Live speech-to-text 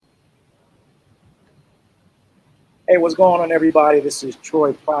Hey, what's going on, everybody? This is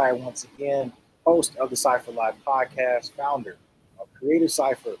Troy Pryor once again, host of the Cypher Live podcast, founder of Creative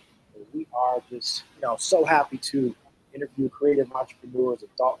Cypher. We are just, so happy to interview creative entrepreneurs and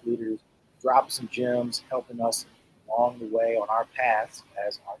thought leaders, drop some gems, helping us along the way on our paths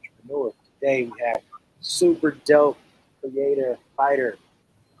as entrepreneurs. Today, we have super dope creator, writer,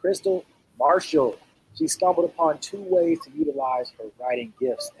 Crystal Marshall. She stumbled upon two ways to utilize her writing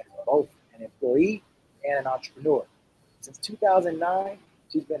gifts as both an employee and an entrepreneur. Since 2009,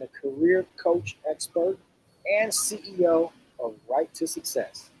 she's been a career coach expert and CEO of Right to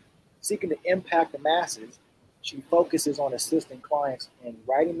Success. Seeking to impact the masses, she focuses on assisting clients in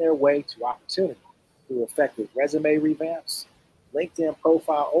writing their way to opportunity through effective resume revamps, LinkedIn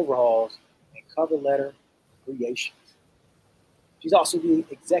profile overhauls, and cover letter creations. She's also the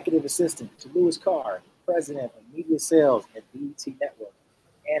executive assistant to Louis Carr, president of media sales at BET Network,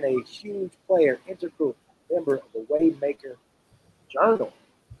 and a huge player, integral member of the Wavemaker Journal.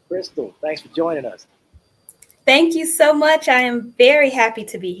 Crystal, thanks for joining us. Thank you so much. I am very happy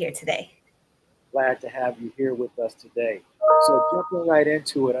to be here today. Glad to have you here with us today. So jumping right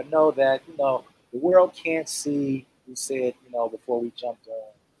into it, I know that, the world can't see, we said, before we jumped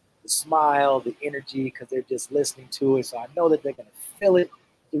on, the smile, the energy, because they're just listening to it. So I know that they're going to feel it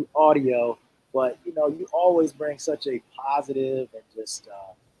through audio, but, you always bring such a positive and just a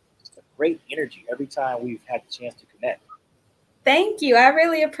great energy every time we've had the chance to connect. Thank you. I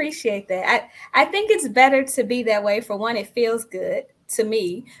really appreciate that. I think it's better to be that way. For one, it feels good to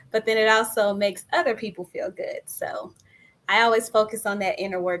me, but then it also makes other people feel good. So I always focus on that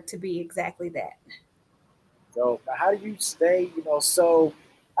inner work to be exactly that. So how do you stay,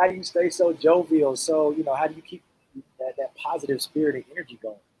 how do you stay so jovial? So, how do you keep that positive spirit and energy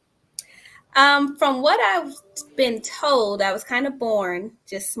going? From what I've been told, I was kind of born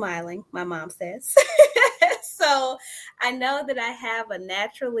just smiling, my mom says. So I know that I have a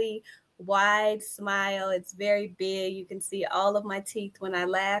naturally wide smile. It's very big. You can see all of my teeth when I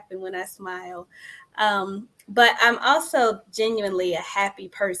laugh and when I smile. But I'm also genuinely a happy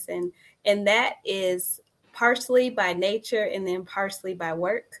person, and that is partially by nature and then partially by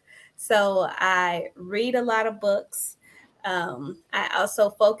work. So I read a lot of books. I also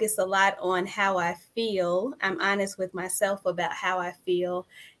focus a lot on how I feel. I'm honest with myself about how I feel.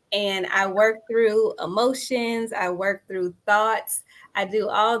 And I work through emotions, I work through thoughts. I do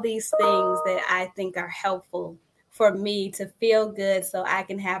all these things that I think are helpful for me to feel good so I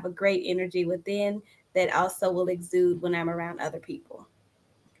can have a great energy within that also will exude when I'm around other people.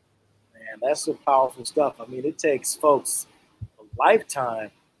 Man, that's some powerful stuff. I mean, it takes folks a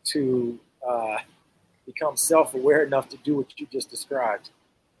lifetime to become self-aware enough to do what you just described.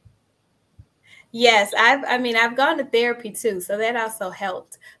 Yes, I've gone to therapy too, so that also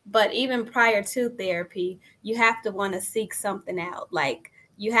helped. But even prior to therapy, you have to want to seek something out. Like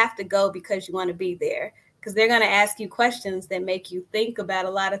you have to go because you want to be there. Because they're going to ask you questions that make you think about a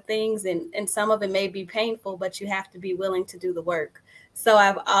lot of things, and some of it may be painful, but you have to be willing to do the work. So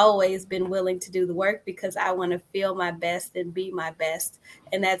I've always been willing to do the work because I want to feel my best and be my best.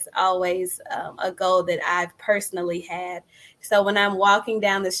 And that's always a goal that I've personally had. So when I'm walking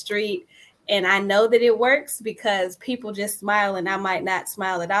down the street, and I know that it works because people just smile and I might not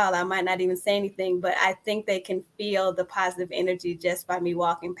smile at all. I might not even say anything, but I think they can feel the positive energy just by me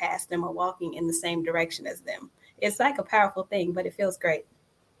walking past them or walking in the same direction as them. It's like a powerful thing, but it feels great.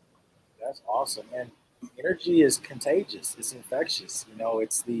 That's awesome. And energy is contagious. It's infectious.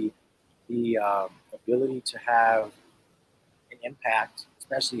 It's the ability to have an impact,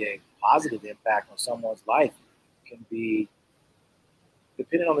 especially a positive impact on someone's life, can be,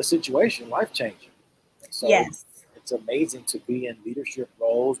 depending on the situation, life changing. And so Yes. it's amazing to be in leadership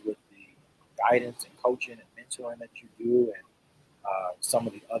roles with the guidance and coaching and mentoring that you do, and some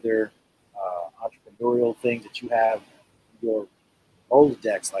of the other entrepreneurial things that you have in your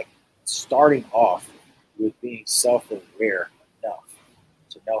Rolodex, like starting off with being self-aware enough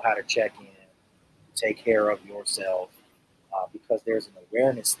to know how to check in, take care of yourself, because there's an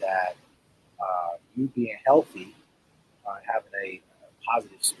awareness that you being healthy, having a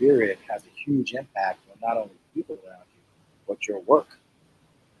positive spirit has a huge impact on not only the people around you, but your work.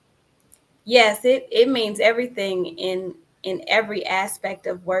 Yes, it means everything in every aspect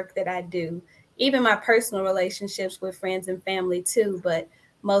of work that I do, even my personal relationships with friends and family too, but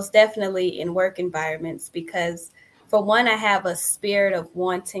most definitely in work environments because for one, I have a spirit of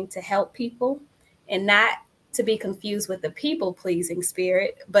wanting to help people and not to be confused with the people pleasing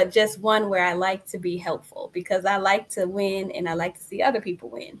spirit, but just one where I like to be helpful because I like to win and I like to see other people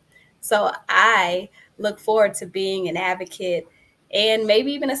win. So I look forward to being an advocate and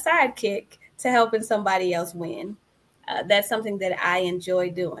maybe even a sidekick to helping somebody else win. That's something that I enjoy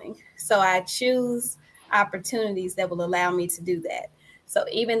doing. So I choose opportunities that will allow me to do that. So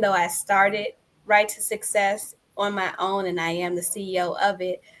even though I started Right to Success on my own and I am the CEO of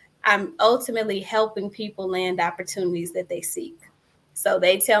it, I'm ultimately helping people land opportunities that they seek. So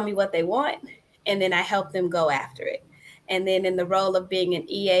they tell me what they want, and then I help them go after it. And then in the role of being an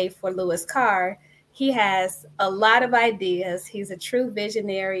EA for Louis Carr, he has a lot of ideas. He's a true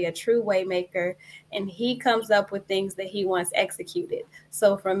visionary, a true waymaker, and he comes up with things that he wants executed.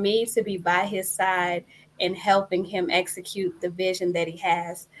 So for me to be by his side and helping him execute the vision that he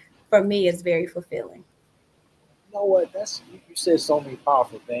has, for me is very fulfilling. You know what? That's you said so many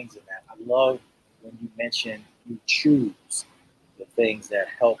powerful things in that. I love when you mention you choose the things that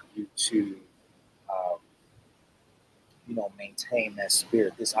help you to, um, maintain that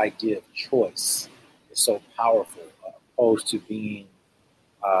spirit. This idea of choice is so powerful, opposed to being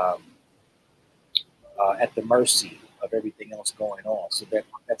um, at the mercy of everything else going on. So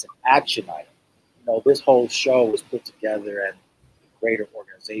that's an action item. This whole show was put together, and the greater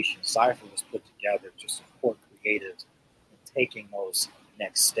organization, Cypher, was put together to support creatives in taking those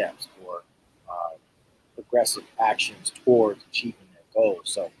next steps or uh, progressive actions towards achieving their goals.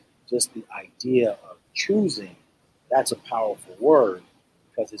 So just the idea of choosing, that's a powerful word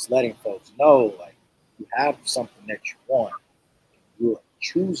because it's letting folks know like you have something that you want and you're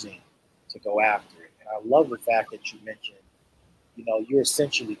choosing to go after it. And I love the fact that you mentioned, you're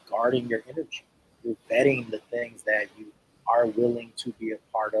essentially guarding your energy. You're vetting the things that you are willing to be a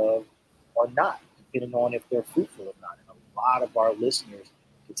part of or not, depending on if they're fruitful or not. And a lot of our listeners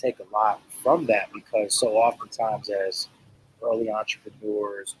can take a lot from that because so oftentimes as early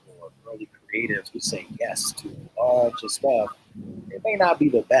entrepreneurs or early creatives, we say yes to a bunch of stuff. It may not be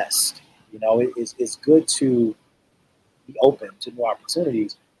the best. It's good to be open to new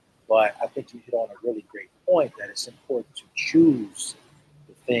opportunities, but I think you hit on a really great point that it's important to choose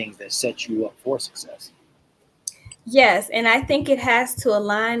the things that set you up for success. Yes, and I think it has to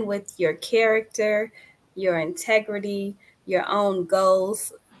align with your character, your integrity, your own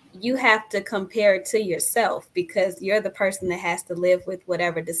goals. You have to compare it to yourself because you're the person that has to live with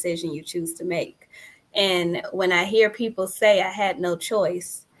whatever decision you choose to make. And when I hear people say I had no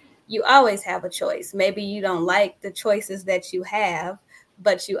choice, you always have a choice. Maybe you don't like the choices that you have,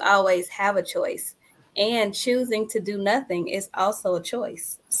 but you always have a choice. And choosing to do nothing is also a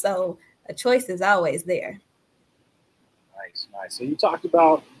choice. So a choice is always there. Nice, nice. So you talked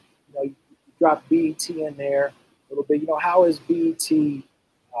about, you dropped BET in there a little bit. How has BET and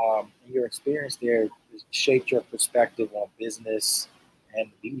your experience there shaped your perspective on business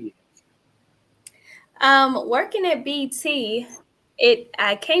and media? Working at BT,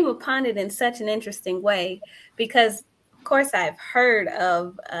 I came upon it in such an interesting way because, of course, I've heard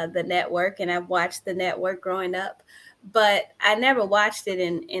of the network and I've watched the network growing up, but I never watched it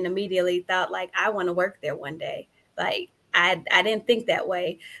and immediately thought like I want to work there one day. Like I didn't think that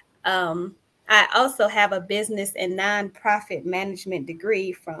way. I also have a business and nonprofit management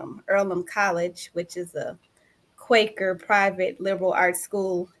degree from Earlham College, which is a Quaker private liberal arts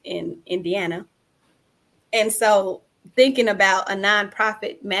school in Indiana. And so thinking about a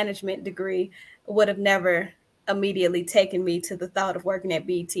nonprofit management degree would have never immediately taken me to the thought of working at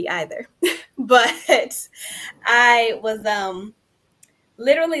BT either. But I was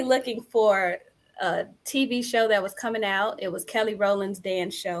literally looking for a TV show that was coming out. It was Kelly Rowland's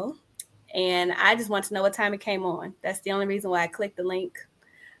dance show. And I just want to know what time it came on. That's the only reason why I clicked the link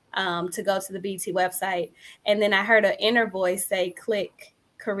to go to the BT website. And then I heard an inner voice say, click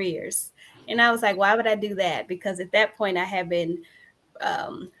careers. And I was like, why would I do that? Because at that point, I had been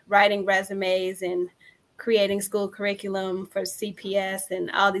writing resumes and creating school curriculum for CPS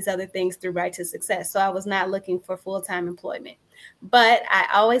and all these other things through Right to Success. So I was not looking for full-time employment. But I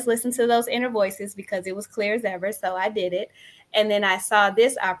always listened to those inner voices because it was clear as ever. So I did it. And then I saw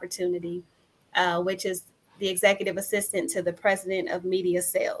this opportunity, which is the executive assistant to the president of media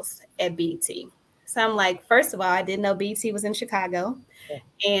sales at BT. So I'm like, first of all, I didn't know BT was in Chicago.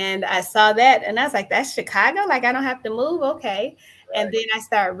 And I saw that and I was like, that's Chicago? Like, I don't have to move? Okay. And Right. then I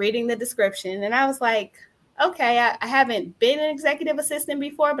started reading the description and I was like, okay, I haven't been an executive assistant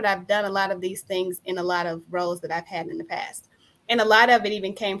before, but I've done a lot of these things in a lot of roles that I've had in the past. And a lot of it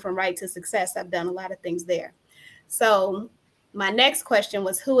even came from Right to Success. I've done a lot of things there. So my next question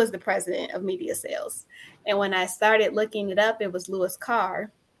was, who is the president of media sales? And when I started looking it up, it was Louis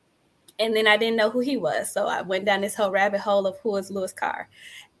Carr. And then I didn't know who he was. So I went down this whole rabbit hole of who is Louis Carr.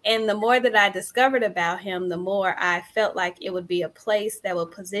 And the more that I discovered about him, the more I felt like it would be a place that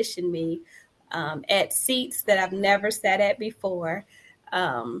would position me at seats that I've never sat at before.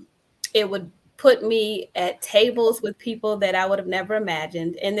 It would put me at tables with people that I would have never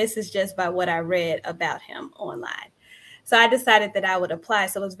imagined. And this is just by what I read about him online. So I decided that I would apply.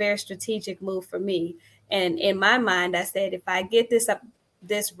 So it was a very strategic move for me. And in my mind, I said, if I get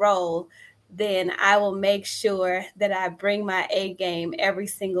this role, then I will make sure that I bring my A game every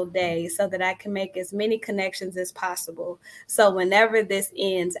single day so that I can make as many connections as possible. So whenever this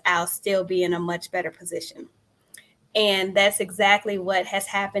ends, I'll still be in a much better position. And that's exactly what has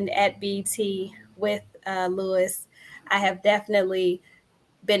happened at BT with Lewis. I have definitely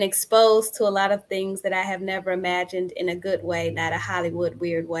been exposed to a lot of things that I have never imagined in a good way, not a Hollywood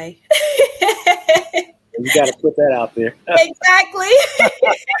weird way. You got to put that out there. Exactly.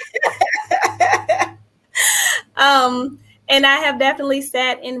 And I have definitely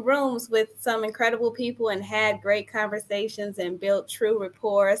sat in rooms with some incredible people and had great conversations and built true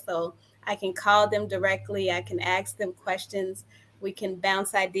rapport. So I can call them directly. I can ask them questions. We can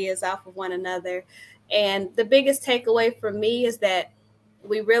bounce ideas off of one another. And the biggest takeaway for me is that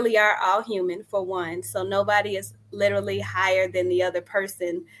we really are all human, for one. So nobody is literally higher than the other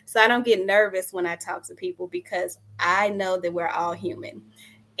person. So I don't get nervous when I talk to people because I know that we're all human.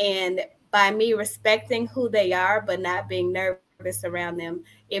 And by me respecting who they are, but not being nervous around them,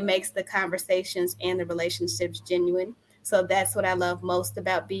 it makes the conversations and the relationships genuine. So that's what I love most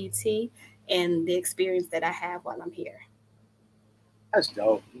about BT and the experience that I have while I'm here. That's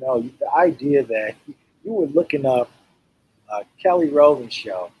dope. The idea that you were looking up Kelly Rowland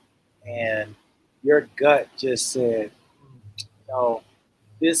show, and your gut just said, no,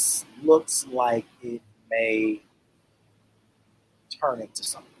 this looks like it may turn into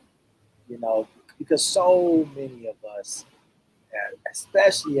something. You know, because so many of us,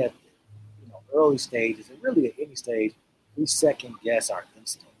 especially at early stages, and really at any stage, we second guess our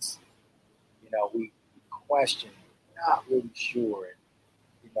instincts. We question, not really sure. And,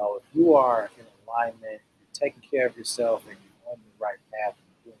 if you are in alignment, you're taking care of yourself, and you're on the right path, and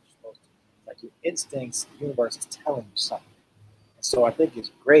you're doing what you're supposed to. Like your instincts, the universe is telling you something. And so I think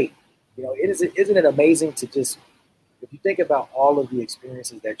it's great. Isn't it amazing to just, if you think about all of the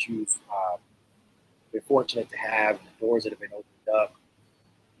experiences that you've been fortunate to have, and the doors that have been opened up,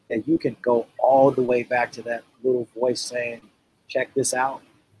 that you can go all the way back to that little voice saying, check this out.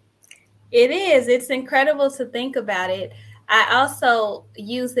 It is. It's incredible to think about it. I also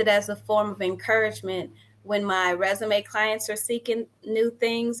use it as a form of encouragement when my resume clients are seeking new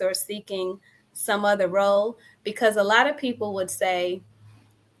things or seeking some other role, because a lot of people would say,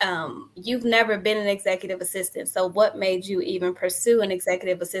 you've never been an executive assistant. So what made you even pursue an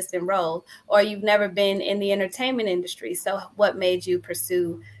executive assistant role? Or you've never been in the entertainment industry. So what made you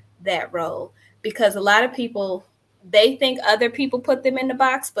pursue that role? Because a lot of people, they think other people put them in the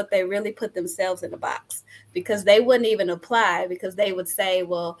box, but they really put themselves in the box, because they wouldn't even apply, because they would say,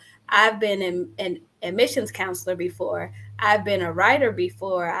 well, I've been an admissions counselor before. I've been a writer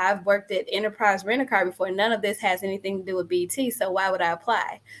before. I've worked at Enterprise Rent-A-Car before. None of this has anything to do with BT. So why would I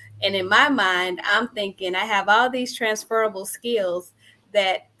apply? And in my mind, I'm thinking I have all these transferable skills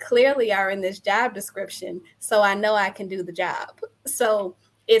that clearly are in this job description. So I know I can do the job. So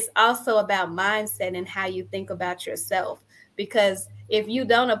it's also about mindset and how you think about yourself. Because if you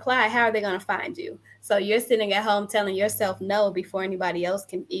don't apply, how are they going to find you? So you're sitting at home telling yourself no before anybody else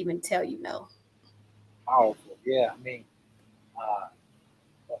can even tell you no. Powerful. Yeah. I mean, uh,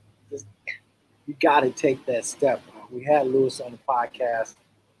 just, you got to take that step. We had Lewis on the podcast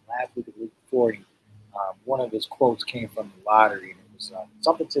last week or the week before. One of his quotes came from the lottery, and it was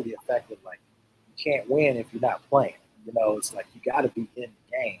something to the effect of like, you can't win if you're not playing. It's like you got to be in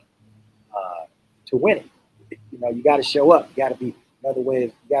the game to win it. You got to show up. You got to be, another way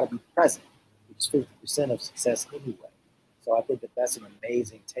is you got to be present, which is 50% of success anyway. So I think that that's an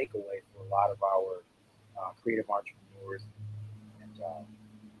amazing takeaway for a lot of our creative entrepreneurs and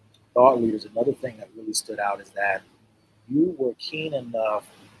thought leaders. Another thing that really stood out is that you were keen enough,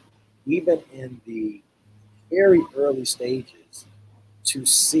 even in the very early stages, to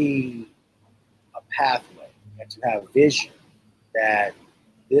see a pathway and to have vision that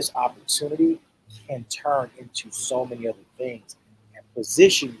this opportunity can turn into so many other things and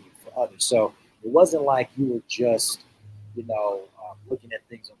position you for others. So it wasn't like you were just, looking at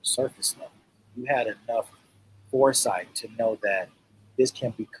things on the surface level. You had enough foresight to know that this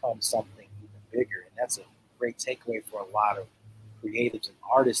can become something even bigger. And that's a great takeaway for a lot of creatives and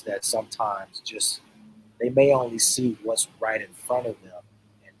artists that sometimes just, they may only see what's right in front of them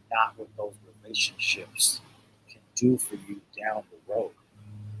and not what those relationships can do for you down the road.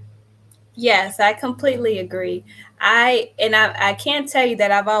 Yes, I completely agree. I can't tell you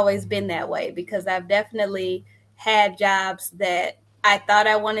that I've always been that way, because I've definitely had jobs that I thought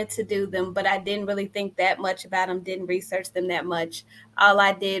I wanted to do them, but I didn't really think that much about them, didn't research them that much. All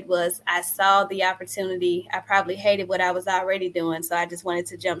I did was I saw the opportunity. I probably hated what I was already doing, so I just wanted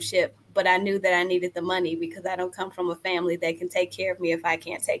to jump ship. But I knew that I needed the money because I don't come from a family that can take care of me if I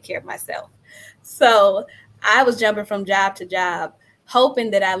can't take care of myself. So I was jumping from job to job, hoping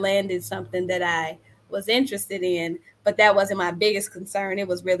that I landed something that I was interested in, but that wasn't my biggest concern. It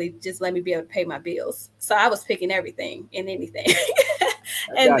was really just let me be able to pay my bills. So I was picking everything and anything.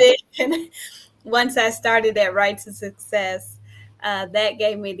 And then once I started at Right to Success, that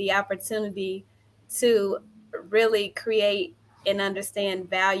gave me the opportunity to really create and understand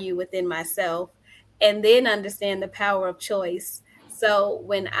value within myself and then understand the power of choice. So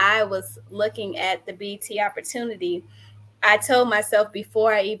when I was looking at the BT opportunity, I told myself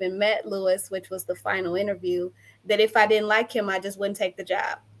before I even met Lewis, which was the final interview, that if I didn't like him, I just wouldn't take the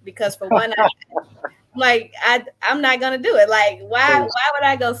job. Because for one, I'm not gonna do it. Like, why would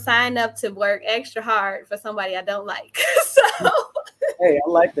I go sign up to work extra hard for somebody I don't like? So hey, I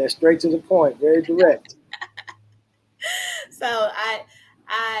like that. Straight to the point, very direct. So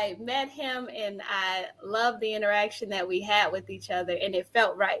I met him and I loved the interaction that we had with each other and it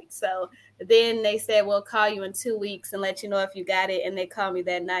felt right. So then they said, we'll call you in 2 weeks and let you know if you got it. And they called me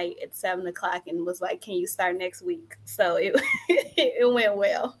that night at 7:00 and was like, can you start next week? So it went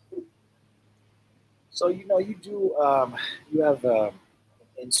well. So, you do, you have,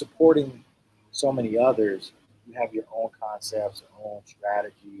 in supporting so many others, you have your own concepts, your own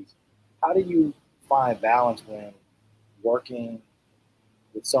strategies. How do you find balance when working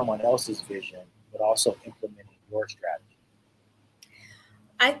with someone else's vision, but also implementing your strategy?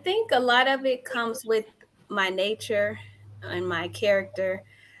 I think a lot of it comes with my nature and my character.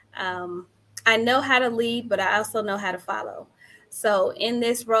 I know how to lead, but I also know how to follow. So in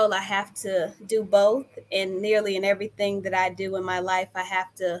this role, I have to do both. And nearly in everything that I do in my life, I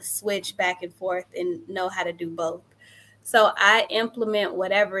have to switch back and forth and know how to do both. So I implement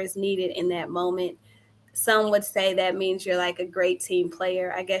whatever is needed in that moment. Some would say that means you're like a great team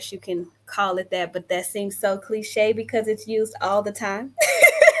player. I guess you can call it that, but that seems so cliche because it's used all the time.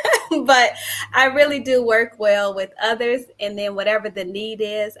 But I really do work well with others. And then whatever the need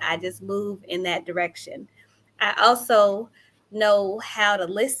is, I just move in that direction. I also know how to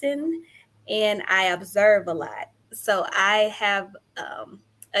listen and I observe a lot. So I have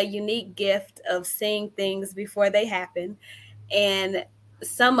a unique gift of seeing things before they happen. And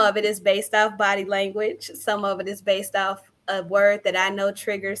some of it is based off body language, some of it is based off a word that I know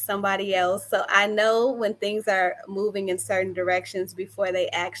triggers somebody else. So I know when things are moving in certain directions before they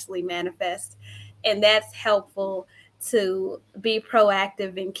actually manifest. And that's helpful to be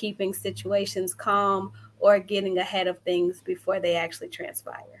proactive in keeping situations calm or getting ahead of things before they actually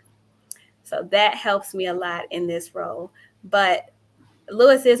transpire. So that helps me a lot in this role. But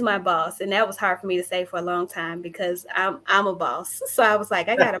Lewis is my boss, and that was hard for me to say for a long time because I'm a boss. So I was like,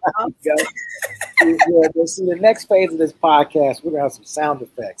 I got a boss. Yeah, see, the next phase of this podcast, we're gonna have some sound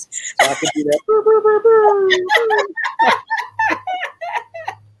effects, so I can do that.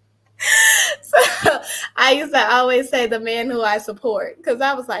 So I used to always say the man who I support because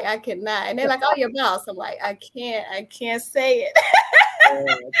I was like, I cannot. And they're like, oh, your boss. I'm like, I can't say it.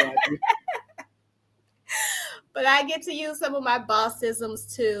 But I get to use some of my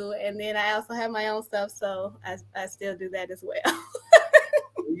bossisms too. And then I also have my own stuff. So I still do that as well.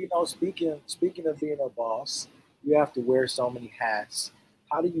 Speaking of being a boss, you have to wear so many hats.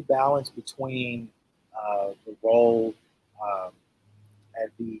 How do you balance between the role at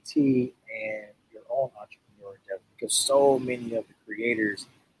BET and your own entrepreneur endeavor? Because so many of the creators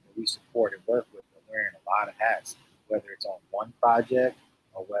that we support and work with are wearing a lot of hats, whether it's on one project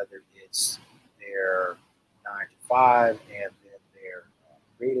or whether it's their 9 to 5 and then their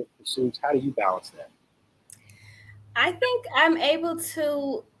creative pursuits. How do you balance that? I think I'm able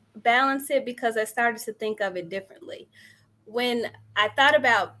to balance it because I started to think of it differently. When I thought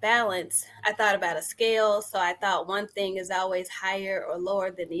about balance, I thought about a scale. So I thought one thing is always higher or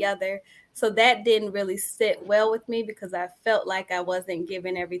lower than the other. So that didn't really sit well with me because I felt like I wasn't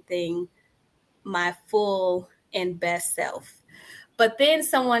giving everything my full and best self. But then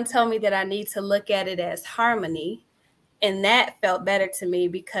someone told me that I need to look at it as harmony. And that felt better to me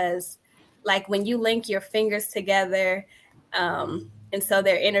because, like, when you link your fingers together, and so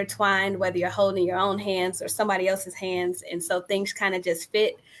they're intertwined, whether you're holding your own hands or somebody else's hands. And so things kind of just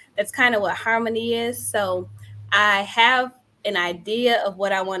fit. That's kind of what harmony is. So I have an idea of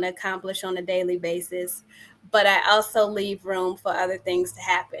what I want to accomplish on a daily basis, but I also leave room for other things to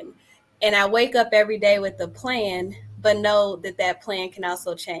happen. And I wake up every day with a plan, but know that that plan can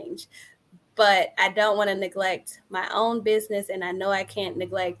also change. but I don't want to neglect my own business, and I know I can't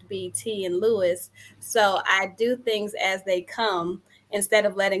neglect BT and Lewis. So I do things as they come instead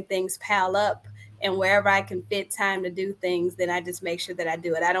of letting things pile up. And wherever I can fit time to do things, then I just make sure that I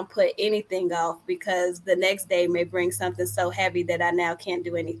do it. I don't put anything off because the next day may bring something so heavy that I now can't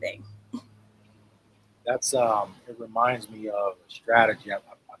do anything. That's it reminds me of a strategy. I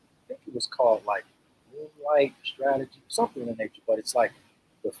think it was called like Moonlight Strategy, something in the nature. But it's like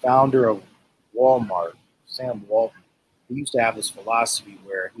the founder of Walmart, Sam Walton. He used to have this philosophy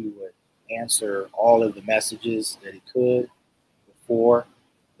where he would answer all of the messages that he could before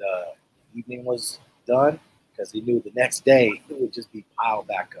the evening was done, because he knew the next day it would just be piled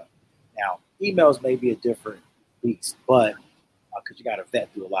back up. Now, emails may be a different beast, but because you got to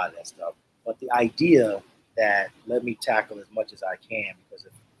vet through a lot of that stuff. But the idea that let me tackle as much as I can, because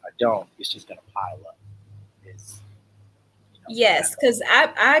if I don't, it's just going to pile up. Is yes, because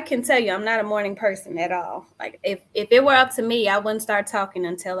I can tell you I'm not a morning person at all. Like if it were up to me, I wouldn't start talking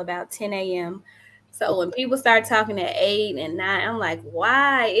until about 10 a.m. So when people start talking at 8 and 9, I'm like,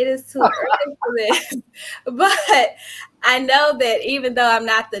 why? It is too early for this. But I know that even though I'm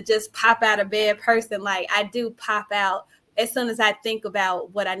not the just pop out of bed person, like I do pop out as soon as I think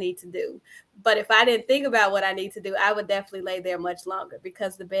about what I need to do. But if I didn't think about what I need to do, I would definitely lay there much longer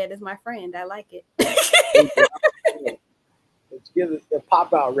because the bed is my friend. I like it. Let's give it a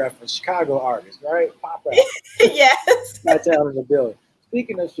pop out reference. Chicago artist, right? Pop out. Yes. That's out in the building.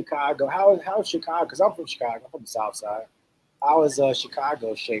 Speaking of Chicago, how's Chicago? Because I'm from Chicago. I'm from the South Side. How has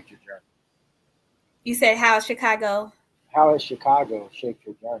Chicago shaped your journey? You said how Chicago? How has Chicago shaped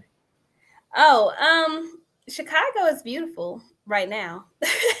your journey? Oh, Chicago is beautiful right now.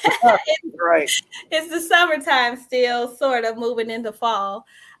 Right. It's the summertime still, sort of moving into fall.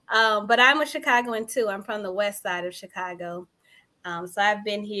 But I'm a Chicagoan too. I'm from the west side of Chicago. So I've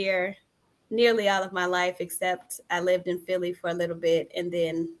been here nearly all of my life, except I lived in Philly for a little bit. And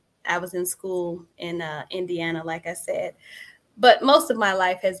then I was in school in Indiana, like I said. But most of my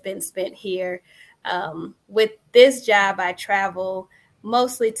life has been spent here. With this job, I travel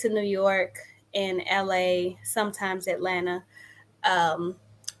mostly to New York and LA, sometimes Atlanta. Um,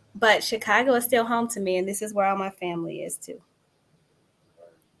 but Chicago is still home to me, and this is where all my family is too.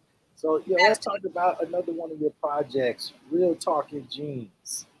 So yeah, let's talk about another one of your projects, Real Talking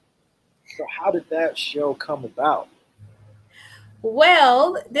Jeans. So how did that show come about?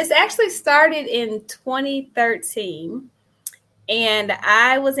 Well, this actually started in 2013, and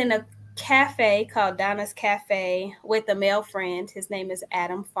I was in a cafe called Donna's Cafe with a male friend. His name is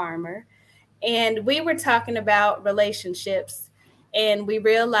Adam Farmer. And we were talking about relationships. And we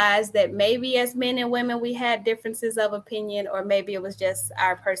realized that maybe as men and women, we had differences of opinion, or maybe it was just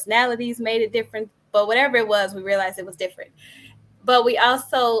our personalities made it different. But whatever it was, we realized it was different. But we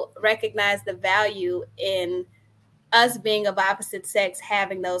also recognized the value in us being of opposite sex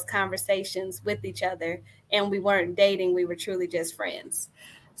having those conversations with each other. And we weren't dating, we were truly just friends.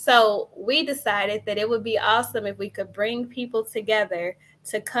 So we decided that it would be awesome if we could bring people together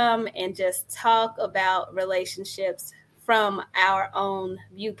to come and just talk about relationships from our own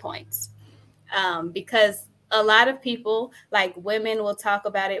viewpoints. Because a lot of people, like women, will talk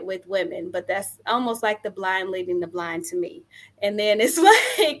about it with women, but that's almost like the blind leading the blind to me. And then it's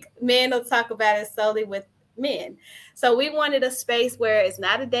like men will talk about it solely with men. So we wanted a space where it's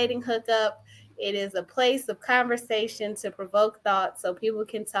not a dating hookup. It is a place of conversation to provoke thought so people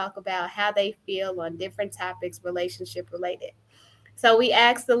can talk about how they feel on different topics, relationship related. So we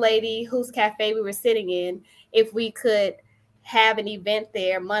asked the lady whose cafe we were sitting in if we could have an event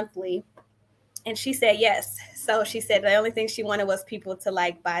there monthly. And she said yes. So she said the only thing she wanted was people to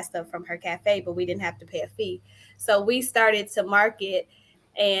like buy stuff from her cafe, but we didn't have to pay a fee. So we started to market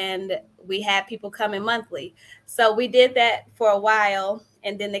and we had people coming monthly. So we did that for a while,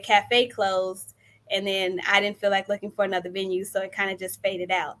 and then the cafe closed, and then I didn't feel like looking for another venue, so it kind of just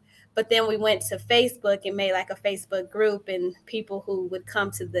faded out. But then we went to Facebook and made like a Facebook group, and people who would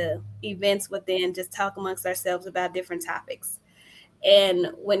come to the events would then just talk amongst ourselves about different topics.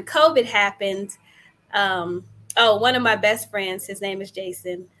 And when COVID happened, one of my best friends, his name is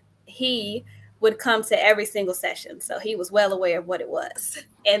Jason, he would come to every single session. So he was well aware of what it was.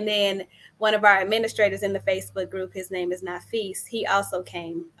 And then one of our administrators in the Facebook group, his name is Nafis, he also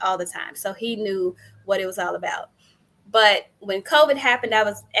came all the time. So he knew what it was all about. But when COVID happened, I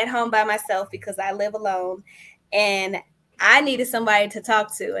was at home by myself because I live alone, and I needed somebody to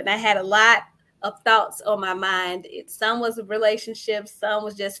talk to. And I had a lot of thoughts on my mind. Some was relationships, some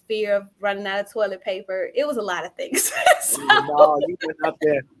was just fear of running out of toilet paper. It was a lot of things. So, you went out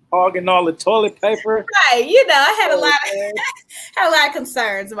there hogging all the toilet paper. Right, I had had a lot of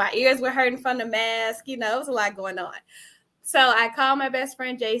concerns. My ears were hurting from the mask. You know, it was a lot going on. So I called my best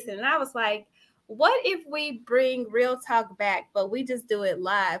friend Jason, and I was like, what if we bring Real Talk back, but we just do it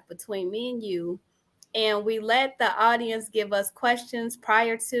live between me and you, and we let the audience give us questions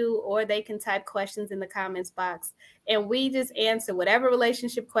prior to, or they can type questions in the comments box, and we just answer whatever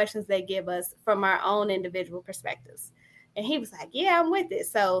relationship questions they give us from our own individual perspectives. And he was like, yeah, I'm with it.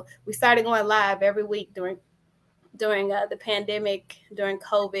 So we started going live every week during the pandemic, during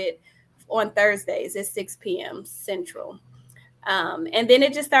COVID, on Thursdays at 6 p.m. Central. And then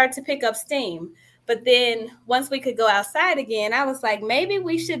it just started to pick up steam. But then once we could go outside again, I was like, maybe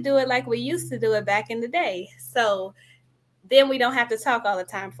we should do it like we used to do it back in the day. So then we don't have to talk all the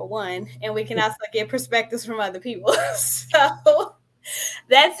time, for one, and we can also get perspectives from other people. So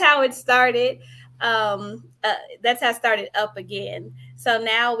that's how it started. That's how it started up again. So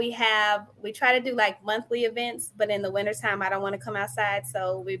now we try to do like monthly events, but in the wintertime, I don't want to come outside.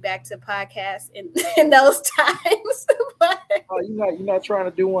 So we're back to podcasts in those times. But, you're not trying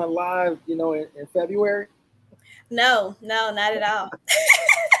to do one live, in February? No, not at all.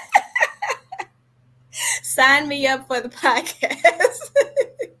 Sign me up for the podcast.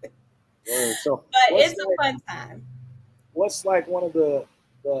 So but it's a fun time. What's like one of the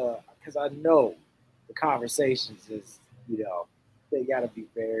because I know the conversations is, they got to be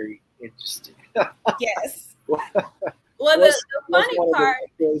very interesting. Yes. Well, the funny part,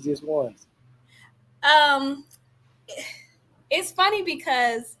 the craziest ones. It's funny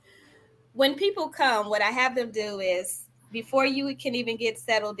because when people come, what I have them do is, before you can even get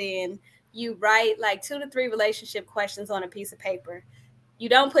settled in, you write like 2 to 3 relationship questions on a piece of paper. You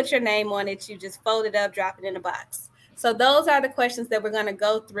don't put your name on it. You just fold it up, drop it in a box. So those are the questions that we're going to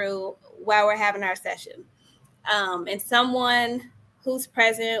go through while we're having our session. And someone who's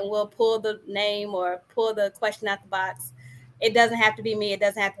present will pull the name or pull the question out the box. It doesn't have to be me. It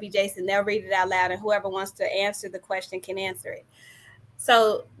doesn't have to be Jason. They'll read it out loud, and whoever wants to answer the question can answer it.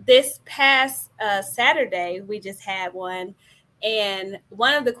 So this past Saturday, we just had one. And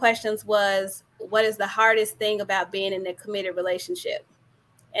one of the questions was, what is the hardest thing about being in a committed relationship?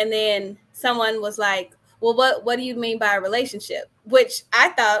 And then someone was like, well, what do you mean by a relationship? Which I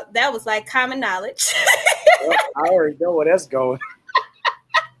thought that was like common knowledge. Well, I already know where that's going.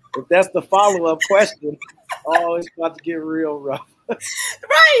 If that's the follow-up question, it's about to get real rough.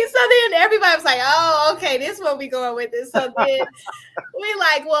 Right. So then everybody was like, oh, okay, this is where we going with this. So then we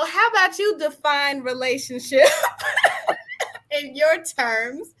like, well, how about you define relationship in your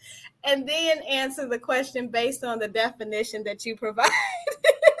terms, and then answer the question based on the definition that you provide.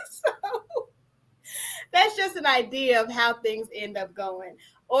 So that's just an idea of how things end up going.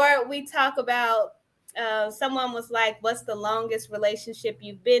 Or we talk about, someone was like, what's the longest relationship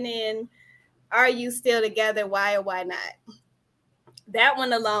you've been in? Are you still together? Why or why not? That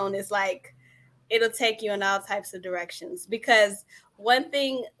one alone is like, it'll take you in all types of directions, because one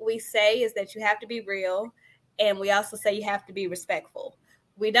thing we say is that you have to be real. And we also say you have to be respectful.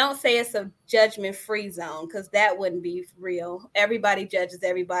 We don't say it's a judgment-free zone, because that wouldn't be real. Everybody judges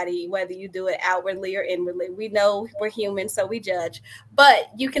everybody, whether you do it outwardly or inwardly. We know we're human, so we judge.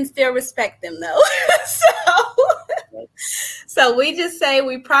 But you can still respect them, though. So we just say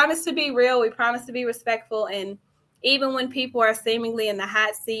we promise to be real. We promise to be respectful. And even when people are seemingly in the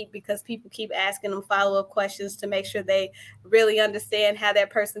hot seat because people keep asking them follow-up questions to make sure they really understand how that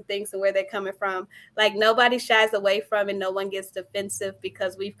person thinks and where they're coming from, like nobody shies away from it. No one gets defensive,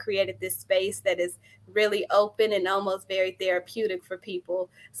 because we've created this space that is really open and almost very therapeutic for people.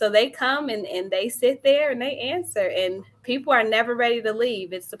 So they come and they sit there and they answer, and people are never ready to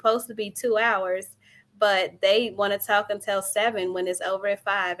leave. It's supposed to be 2 hours, but they want to talk until 7 when it's over at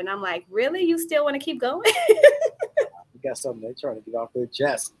 5. And I'm like, really? You still want to keep going? You got something they're trying to get off their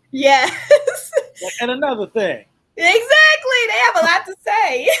chest. Yes. And another thing. Exactly. They have a lot to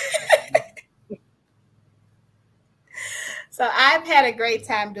say. So I've had a great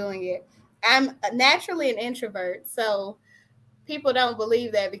time doing it. I'm naturally an introvert, so people don't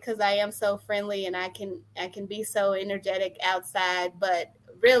believe that, because I am so friendly and I can be so energetic outside, but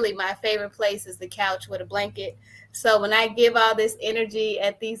really my favorite place is the couch with a blanket. So when I give all this energy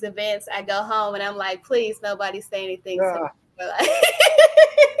at these events, I go home and I'm like, please, nobody say anything. I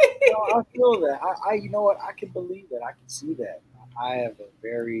feel that. I you know what? I can believe that. I can see that. I have a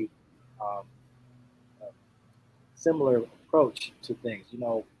very similar approach to things.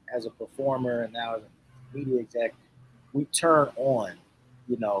 As a performer and now as a media exec, we turn on,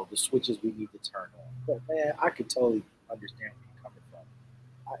 the switches we need to turn on. But man, I could totally understand where you're coming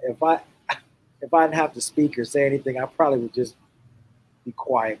from. If I didn't have to speak or say anything, I probably would just be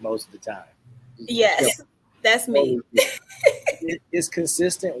quiet most of the time. Yes, that's me. it's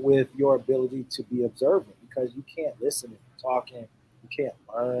consistent with your ability to be observant, because you can't listen if you're talking. You can't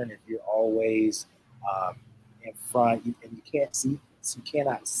learn if you're always um, in front, and you can't see. You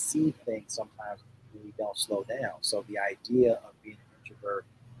cannot see things sometimes when you don't slow down. So the idea of being an introvert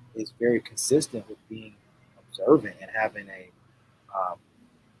is very consistent with being observant and having a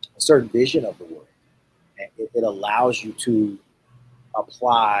certain vision of the world. And it allows you to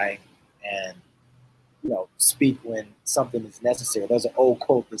apply and speak when something is necessary. There's an old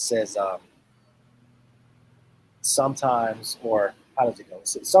quote that says, sometimes, or how does it go?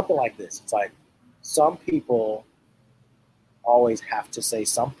 It's something like this. It's like, some people always have to say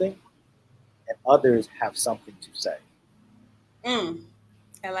something, and others have something to say.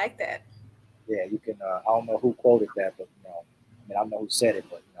 I like that. Yeah, you can. I don't know who quoted that, but I mean, I know who said it,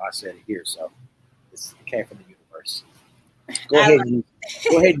 but I said it here, so it came from the universe. Go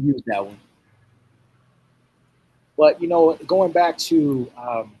ahead and use that one. But going back to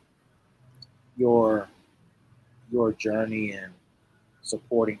your your journey and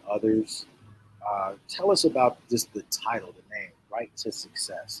supporting others, tell us about just the title, the name, Right to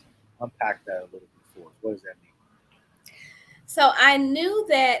Success. Unpack that a little bit for us. What does that mean? So I knew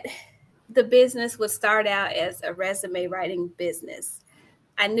that the business would start out as a resume writing business.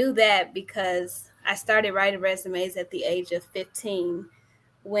 I knew that because I started writing resumes at the age of 15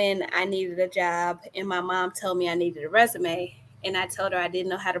 when I needed a job, and my mom told me I needed a resume. And I told her I didn't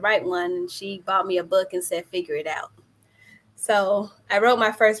know how to write one, and she bought me a book and said, figure it out. So I wrote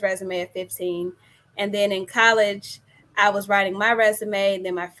my first resume at 15. And then in college, I was writing my resume, and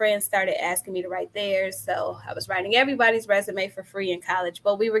then my friends started asking me to write theirs. So I was writing everybody's resume for free in college,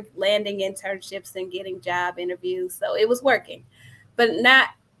 but we were landing internships and getting job interviews. So it was working. But not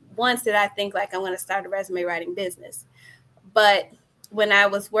once did I think like I'm going to start a resume writing business. But when I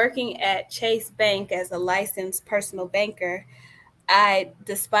was working at Chase Bank as a licensed personal banker, I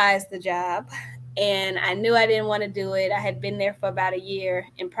despised the job and I knew I didn't want to do it. I had been there for about a year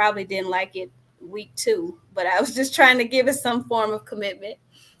and probably didn't like it week 2, but I was just trying to give it some form of commitment.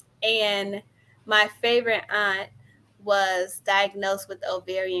 And my favorite aunt was diagnosed with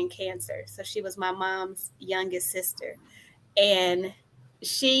ovarian cancer. So she was my mom's youngest sister. And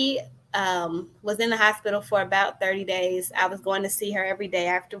she was in the hospital for about 30 days. I was going to see her every day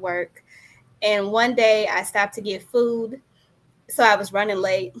after work. And one day I stopped to get food. So I was running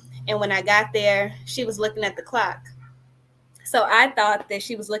late. And when I got there, she was looking at the clock. So I thought that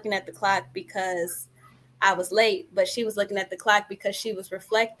she was looking at the clock because I was late, but she was looking at the clock because she was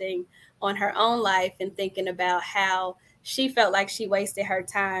reflecting on her own life and thinking about how she felt like she wasted her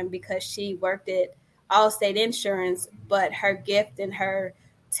time because she worked at Allstate Insurance, but her gift and her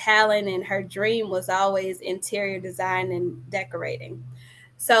talent and her dream was always interior design and decorating.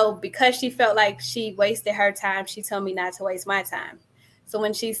 So because she felt like she wasted her time, she told me not to waste my time. So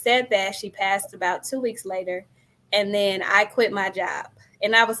when she said that, she passed about 2 weeks later, and then I quit my job.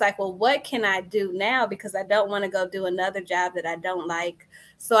 And I was like, well, what can I do now? Because I don't want to go do another job that I don't like.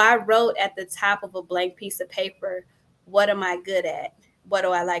 So I wrote at the top of a blank piece of paper, what am I good at? What do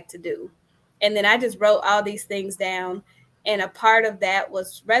I like to do? And then I just wrote all these things down. And a part of that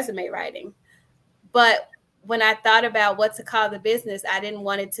was resume writing. But when I thought about what to call the business, I didn't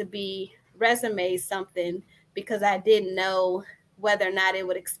want it to be resume something because I didn't know whether or not it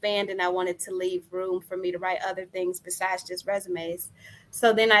would expand, and I wanted to leave room for me to write other things besides just resumes.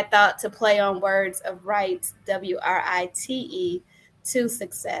 So then I thought to play on words of write, WRITE, to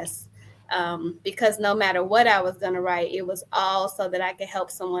success. Because no matter what I was going to write, it was all so that I could help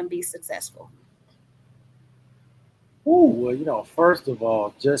someone be successful. Ooh, well, first of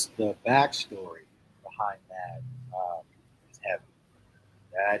all, just the backstory behind that is heavy.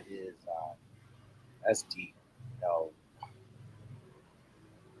 That is that's deep. You know,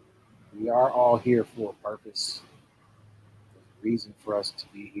 we are all here for a purpose. There's a reason for us to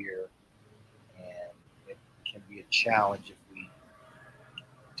be here, and it can be a challenge if we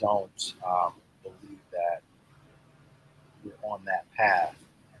don't believe that we're on that path.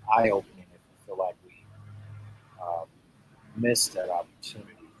 And eye-opening if we feel like we um, missed that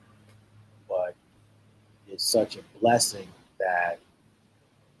opportunity. But it's such a blessing that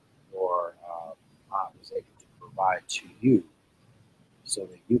your aunt was able to provide to you so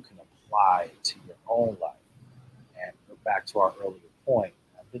that you can apply it to your own life. And go back to our earlier point,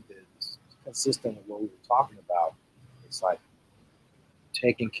 I think that it's consistent with what we were talking about. It's like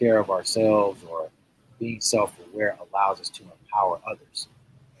taking care of ourselves or being self-aware allows us to empower others.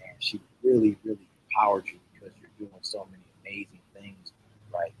 And she really, really empowered you because you're doing so many amazing things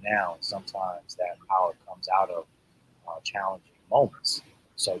right now. And sometimes that power comes out of challenging moments.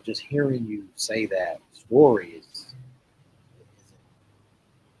 So just hearing you say that story is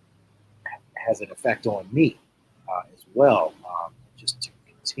has an effect on me as well. Just to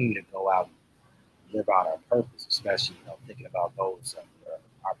continue to go out and live out our purpose, especially thinking about those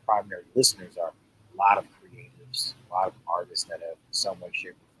our primary listeners are a lot of creatives, a lot of artists that have in some way,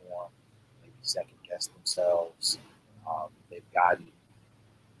 shape, or form maybe second guessed themselves. They've gotten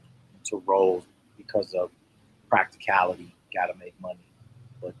into roles because of practicality, got to make money,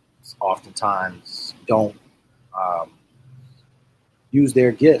 but oftentimes don't use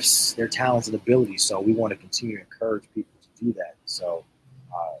their gifts, their talents and abilities. So we want to continue to encourage people to do that. So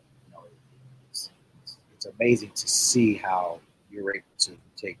it's amazing to see how you're able to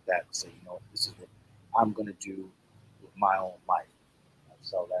take that and say, this is what I'm going to do with my own life.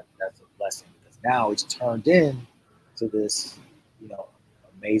 So that's a blessing because now it's turned into this,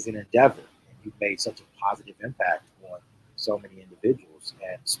 amazing endeavor. And you've made such a positive impact on so many individuals.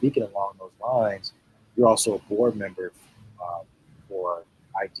 And speaking along those lines, you're also a board member for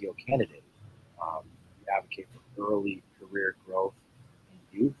Ideal Candidate. You advocate for early career growth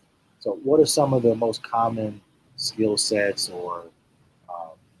in youth. So what are some of the most common skill sets or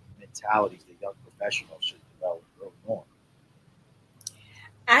mentalities that young professionals should develop early on?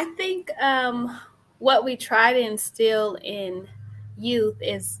 I think what we try to instill in youth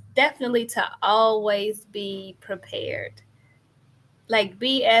is definitely to always be prepared. Like,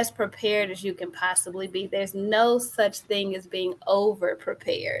 be as prepared as you can possibly be. There's no such thing as being over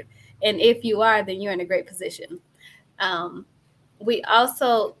prepared. And if you are, then you're in a great position. We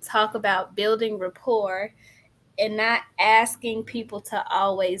also talk about building rapport and not asking people to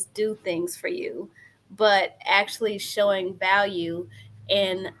always do things for you, but actually showing value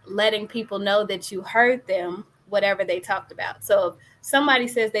and letting people know that you heard them, whatever they talked about. So if somebody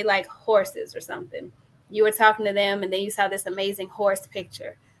says they like horses or something, you were talking to them and then you saw this amazing horse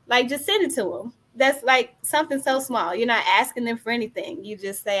picture, like just send it to them. That's like something so small. You're not asking them for anything. You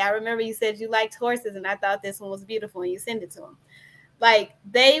just say, I remember you said you liked horses and I thought this one was beautiful, and you send it to them. Like,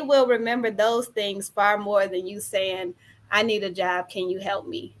 they will remember those things far more than you saying, I need a job, can you help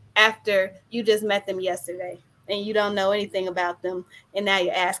me? After you just met them yesterday and you don't know anything about them and now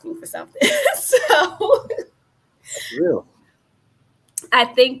you're asking for something. So That's real. I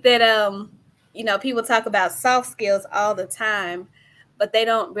think that people talk about soft skills all the time, but they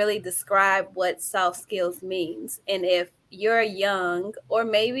don't really describe what soft skills means. And if you're young or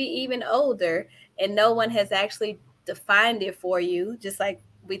maybe even older and no one has actually defined it for you, just like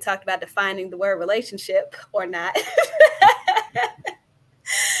we talked about defining the word relationship or not,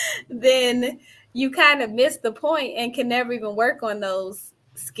 then you kind of miss the point and can never even work on those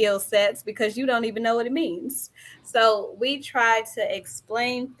skill sets because you don't even know what it means. So we try to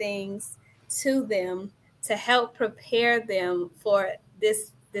explain things to them to help prepare them for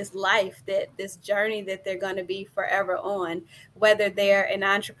this life, that this journey that they're going to be forever on, whether they're an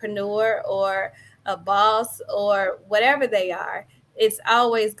entrepreneur or a boss or whatever they are. It's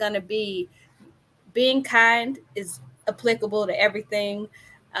always going to be being kind is applicable to everything.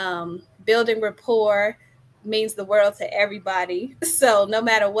 Building rapport means the world to everybody. So no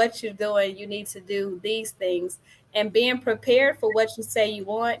matter what you're doing, you need to do these things, and being prepared for what you say you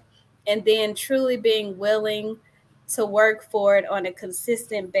want, and then truly being willing to work for it on a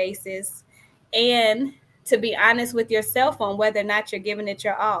consistent basis, and to be honest with yourself on whether or not you're giving it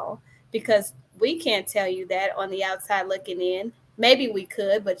your all, because we can't tell you that on the outside looking in. Maybe we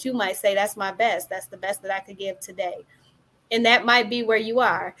could, but you might say that's my best. That's the best that I could give today. And that might be where you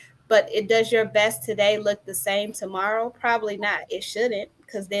are. But does your best today look the same tomorrow? Probably not. It shouldn't,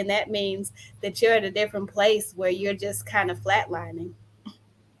 because then that means that you're at a different place where you're just kind of flatlining.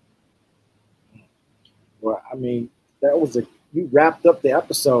 Well, I mean, you wrapped up the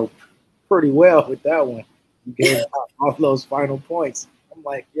episode pretty well with that one. You gave out all those final points. I'm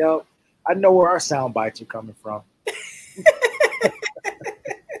like, I know where our sound bites are coming from. But,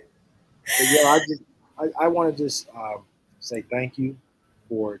 I want to just say thank you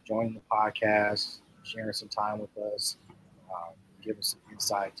for joining the podcast, sharing some time with us, giving some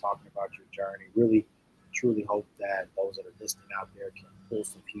insight, talking about your journey. Really, truly hope that those that are listening out there can pull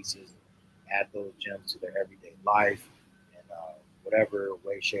some pieces and add those gems to their everyday life, and whatever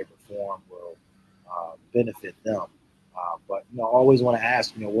way, shape, or form will benefit them. But always want to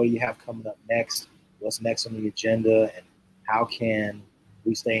ask, what do you have coming up next? What's next on the agenda, and how can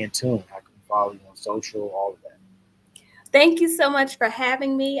we stay in tune? How can we follow you on social? All of that. Thank you so much for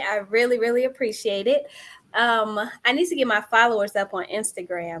having me. I really, really appreciate it. I need to get my followers up on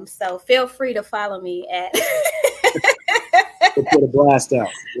Instagram, so feel free to follow me at. Put a blast out.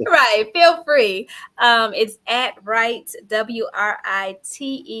 Yeah. Right, feel free. It's at Write,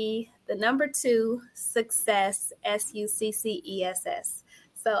 WRITE, the number 2, success, SUCCESS.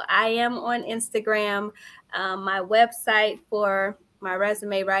 So I am on Instagram. My website for my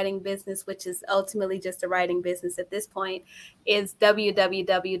resume writing business, which is ultimately just a writing business at this point, is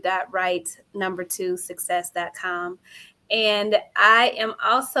www.write2success.com. And I am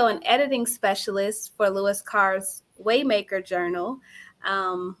also an editing specialist for Louis Carr's Waymaker Journal.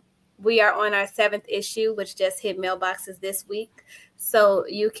 We are on our 7th issue, which just hit mailboxes this week. So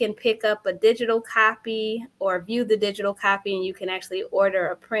you can pick up a digital copy or view the digital copy, and you can actually order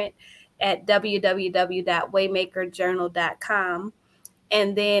a print at www.waymakerjournal.com.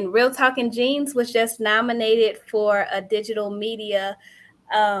 And then Real Talking Jeans was just nominated for a digital media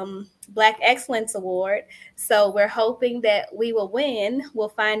Black Excellence Award. So we're hoping that we will win. We'll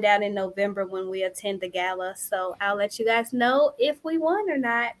find out in November when we attend the gala. So I'll let you guys know if we won or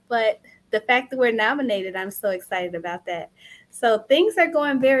not. But the fact that we're nominated, I'm so excited about that. So things are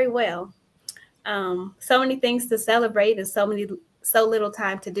going very well. So many things to celebrate and so little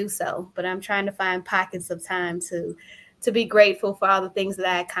time to do so. But I'm trying to find pockets of time to be grateful for all the things that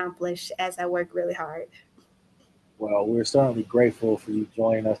I accomplish as I work really hard. Well, we're certainly grateful for you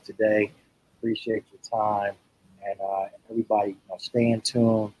joining us today. Appreciate your time. And everybody, stay in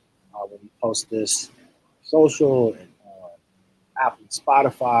tune when we post this social and Apple and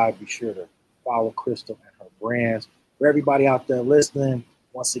Spotify. Be sure to follow Crystal and her brands. For everybody out there listening,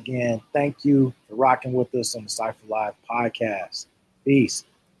 once again, thank you for rocking with us on the Cypher Live podcast. Peace.